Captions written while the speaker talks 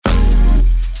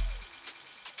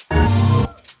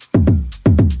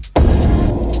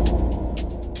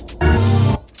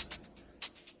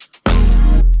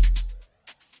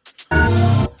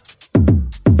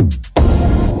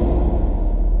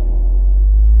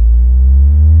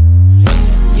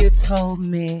told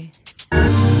me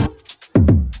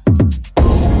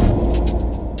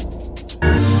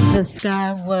the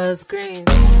sky was green.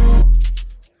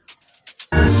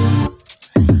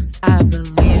 I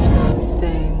believe those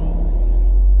things.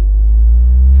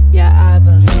 Yeah, I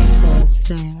believe those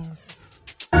things.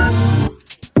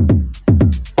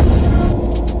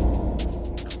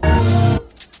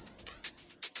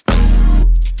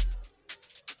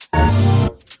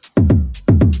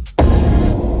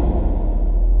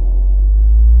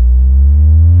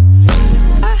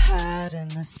 I hide in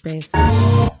the spaces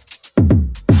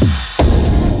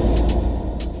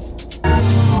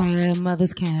where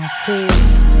mothers can't see,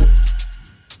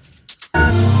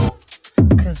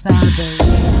 'cause I believe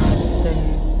those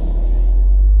things.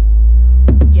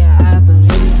 Yeah, I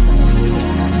believe those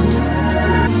things.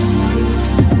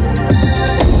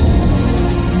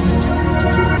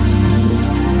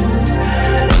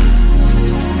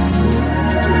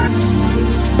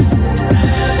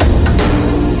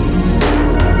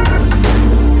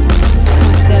 So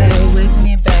stay with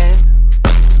me, babe.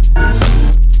 I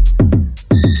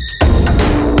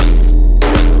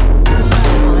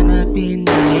wanna be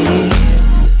naive.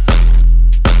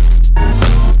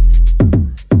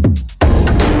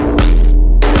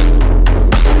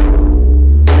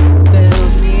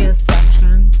 Build me a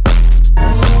spectrum.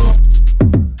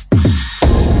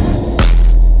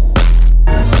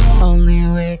 Only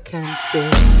we can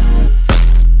see.